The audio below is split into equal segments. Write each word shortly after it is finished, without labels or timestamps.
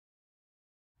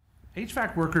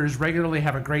HVAC workers regularly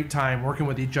have a great time working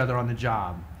with each other on the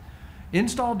job.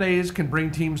 Install days can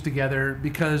bring teams together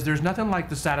because there's nothing like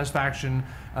the satisfaction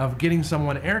of getting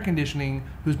someone air conditioning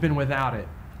who's been without it.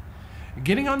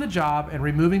 Getting on the job and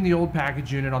removing the old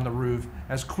package unit on the roof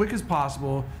as quick as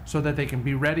possible so that they can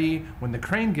be ready when the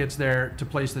crane gets there to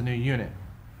place the new unit.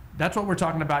 That's what we're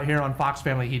talking about here on Fox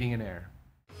Family Heating and Air.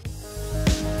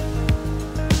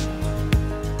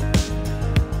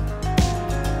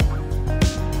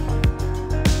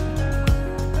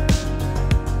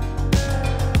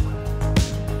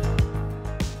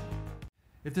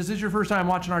 If this is your first time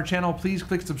watching our channel, please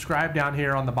click subscribe down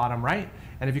here on the bottom right.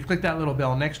 And if you click that little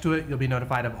bell next to it, you'll be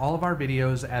notified of all of our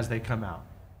videos as they come out.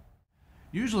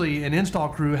 Usually, an install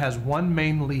crew has one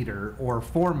main leader or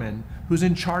foreman who's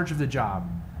in charge of the job.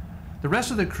 The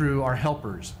rest of the crew are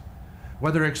helpers.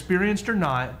 Whether experienced or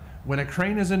not, when a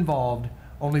crane is involved,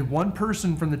 only one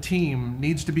person from the team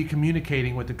needs to be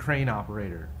communicating with the crane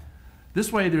operator.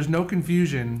 This way, there's no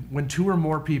confusion when two or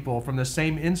more people from the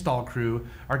same install crew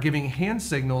are giving hand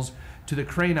signals to the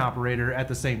crane operator at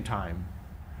the same time.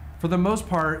 For the most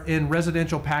part, in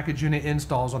residential package unit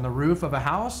installs on the roof of a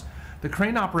house, the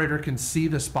crane operator can see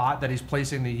the spot that he's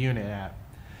placing the unit at.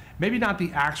 Maybe not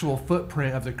the actual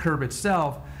footprint of the curb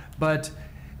itself, but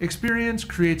experience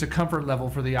creates a comfort level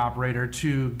for the operator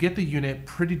to get the unit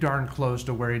pretty darn close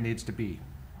to where it needs to be.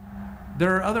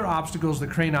 There are other obstacles the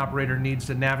crane operator needs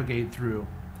to navigate through.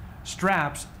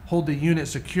 Straps hold the unit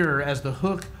secure as the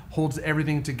hook holds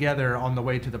everything together on the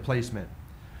way to the placement.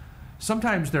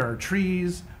 Sometimes there are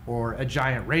trees, or a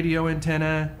giant radio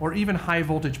antenna, or even high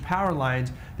voltage power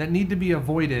lines that need to be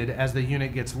avoided as the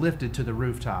unit gets lifted to the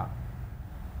rooftop.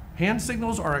 Hand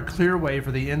signals are a clear way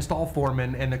for the install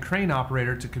foreman and the crane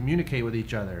operator to communicate with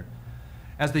each other.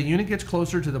 As the unit gets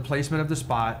closer to the placement of the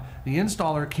spot, the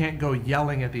installer can't go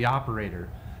yelling at the operator.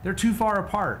 They're too far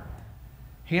apart.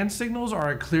 Hand signals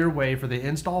are a clear way for the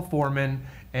install foreman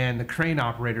and the crane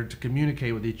operator to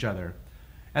communicate with each other.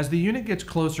 As the unit gets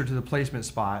closer to the placement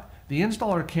spot, the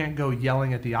installer can't go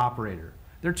yelling at the operator.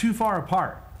 They're too far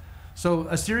apart. So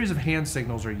a series of hand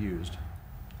signals are used.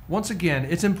 Once again,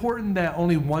 it's important that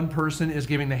only one person is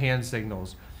giving the hand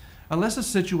signals, unless a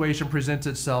situation presents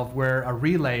itself where a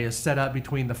relay is set up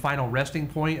between the final resting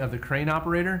point of the crane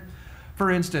operator.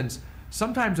 For instance,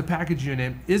 sometimes a package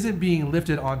unit isn't being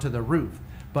lifted onto the roof,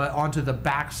 but onto the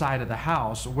back side of the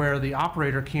house where the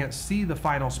operator can't see the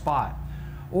final spot,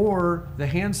 or the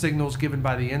hand signals given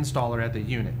by the installer at the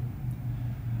unit.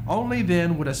 Only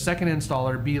then would a second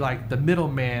installer be like the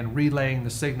middleman relaying the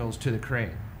signals to the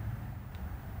crane.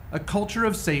 A culture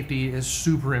of safety is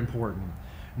super important.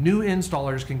 New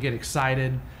installers can get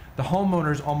excited. The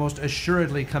homeowners almost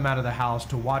assuredly come out of the house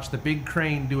to watch the big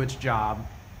crane do its job.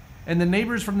 And the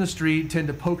neighbors from the street tend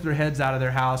to poke their heads out of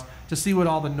their house to see what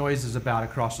all the noise is about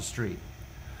across the street.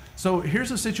 So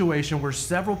here's a situation where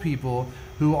several people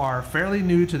who are fairly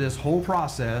new to this whole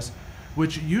process,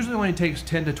 which usually only takes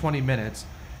 10 to 20 minutes,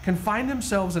 can find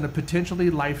themselves in a potentially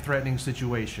life-threatening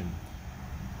situation.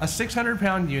 A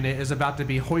 600-pound unit is about to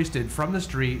be hoisted from the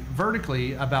street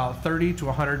vertically about 30 to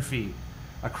 100 feet,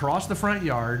 across the front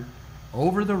yard,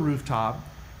 over the rooftop,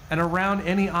 and around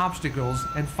any obstacles,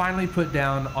 and finally put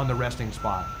down on the resting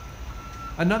spot.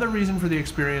 Another reason for the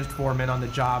experienced foreman on the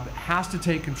job has to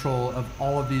take control of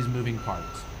all of these moving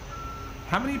parts.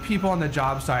 How many people on the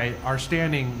job site are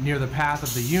standing near the path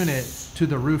of the unit to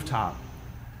the rooftop?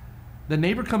 The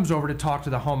neighbor comes over to talk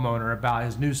to the homeowner about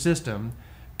his new system.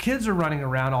 Kids are running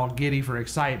around all giddy for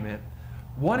excitement.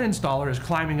 One installer is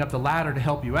climbing up the ladder to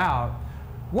help you out.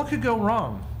 What could go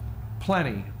wrong?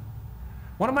 Plenty.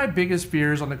 One of my biggest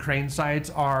fears on the crane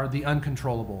sites are the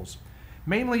uncontrollables.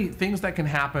 Mainly things that can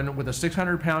happen with a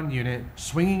 600-pound unit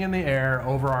swinging in the air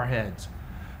over our heads.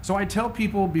 So I tell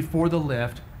people before the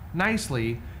lift,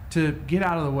 nicely, to get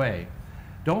out of the way.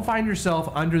 Don't find yourself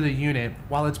under the unit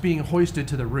while it's being hoisted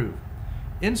to the roof.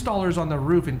 Installers on the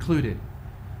roof included.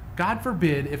 God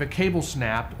forbid if a cable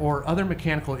snapped or other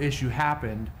mechanical issue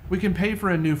happened, we can pay for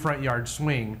a new front yard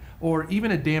swing or even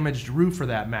a damaged roof for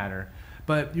that matter,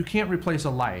 but you can't replace a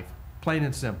life, plain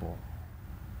and simple.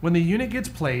 When the unit gets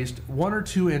placed, one or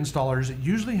two installers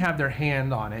usually have their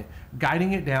hand on it,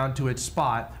 guiding it down to its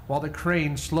spot while the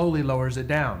crane slowly lowers it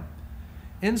down.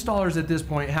 Installers at this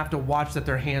point have to watch that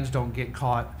their hands don't get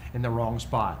caught in the wrong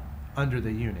spot, under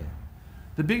the unit.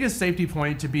 The biggest safety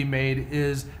point to be made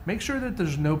is make sure that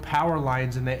there's no power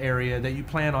lines in the area that you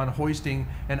plan on hoisting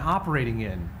and operating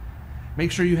in.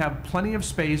 Make sure you have plenty of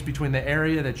space between the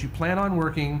area that you plan on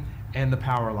working and the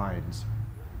power lines.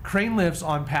 Crane lifts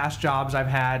on past jobs I've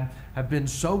had have been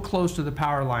so close to the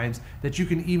power lines that you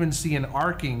can even see an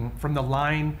arcing from the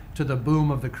line to the boom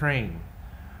of the crane.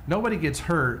 Nobody gets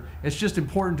hurt. It's just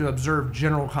important to observe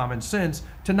general common sense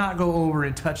to not go over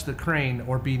and touch the crane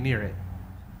or be near it.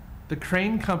 The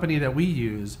crane company that we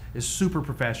use is super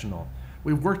professional.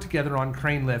 We've worked together on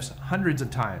crane lifts hundreds of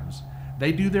times.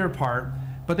 They do their part,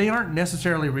 but they aren't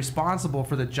necessarily responsible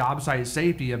for the job site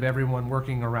safety of everyone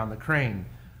working around the crane.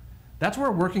 That's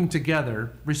where working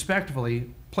together,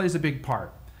 respectfully, plays a big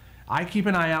part. I keep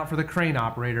an eye out for the crane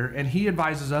operator, and he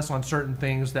advises us on certain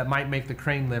things that might make the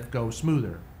crane lift go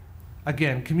smoother.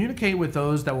 Again, communicate with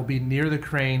those that will be near the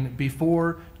crane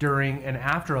before, during, and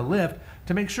after a lift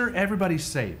to make sure everybody's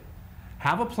safe.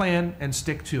 Have a plan and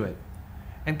stick to it.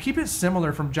 And keep it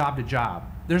similar from job to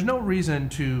job. There's no reason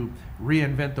to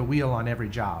reinvent the wheel on every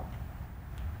job.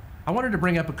 I wanted to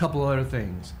bring up a couple other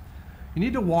things. You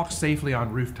need to walk safely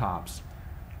on rooftops.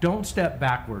 Don't step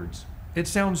backwards. It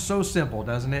sounds so simple,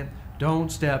 doesn't it?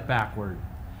 Don't step backward.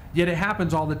 Yet it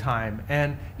happens all the time,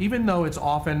 and even though it's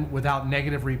often without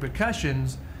negative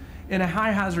repercussions, in a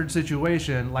high hazard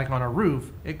situation like on a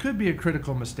roof, it could be a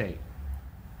critical mistake.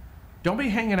 Don't be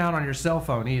hanging out on your cell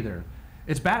phone either.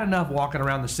 It's bad enough walking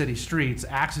around the city streets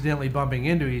accidentally bumping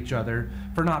into each other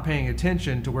for not paying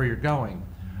attention to where you're going.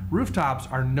 Rooftops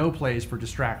are no place for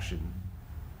distraction.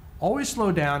 Always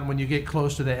slow down when you get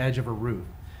close to the edge of a roof.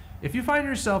 If you find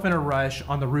yourself in a rush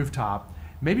on the rooftop,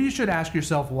 maybe you should ask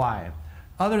yourself why,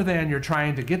 other than you're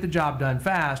trying to get the job done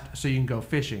fast so you can go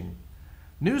fishing.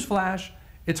 Newsflash,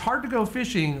 it's hard to go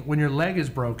fishing when your leg is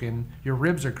broken, your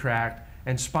ribs are cracked,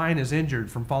 and spine is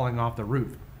injured from falling off the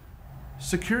roof.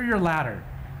 Secure your ladder.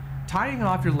 Tying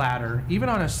off your ladder, even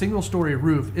on a single-story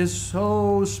roof, is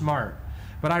so smart,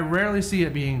 but I rarely see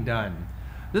it being done.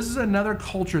 This is another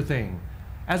culture thing.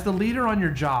 As the leader on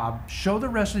your job, show the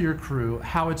rest of your crew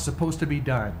how it's supposed to be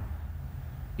done.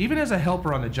 Even as a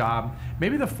helper on the job,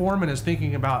 maybe the foreman is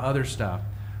thinking about other stuff.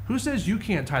 Who says you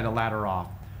can't tie the ladder off?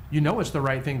 You know it's the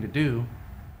right thing to do.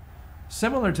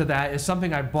 Similar to that is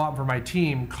something I bought for my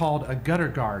team called a gutter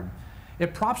guard.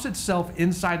 It props itself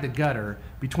inside the gutter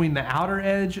between the outer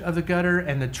edge of the gutter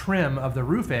and the trim of the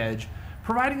roof edge,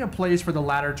 providing a place for the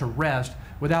ladder to rest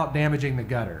without damaging the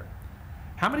gutter.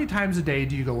 How many times a day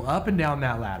do you go up and down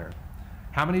that ladder?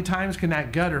 How many times can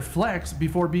that gutter flex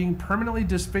before being permanently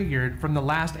disfigured from the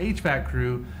last HVAC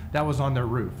crew that was on their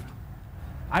roof?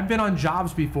 I've been on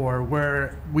jobs before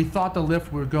where we thought the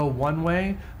lift would go one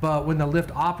way, but when the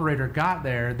lift operator got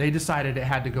there, they decided it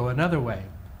had to go another way.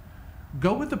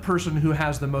 Go with the person who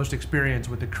has the most experience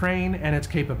with the crane and its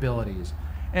capabilities.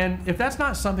 And if that's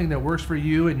not something that works for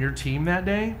you and your team that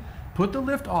day, put the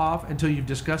lift off until you've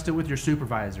discussed it with your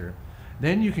supervisor.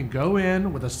 Then you can go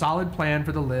in with a solid plan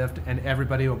for the lift and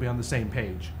everybody will be on the same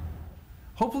page.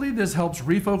 Hopefully this helps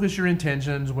refocus your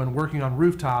intentions when working on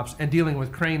rooftops and dealing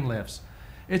with crane lifts.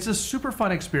 It's a super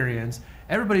fun experience.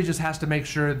 Everybody just has to make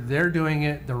sure they're doing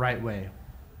it the right way.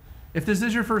 If this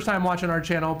is your first time watching our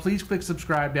channel, please click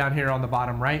subscribe down here on the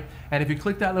bottom right. And if you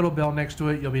click that little bell next to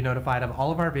it, you'll be notified of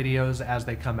all of our videos as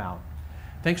they come out.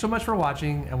 Thanks so much for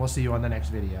watching, and we'll see you on the next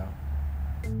video.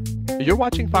 You're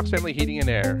watching Fox Family Heating and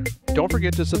Air. Don't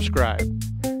forget to subscribe.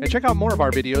 And check out more of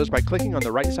our videos by clicking on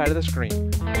the right side of the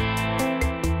screen.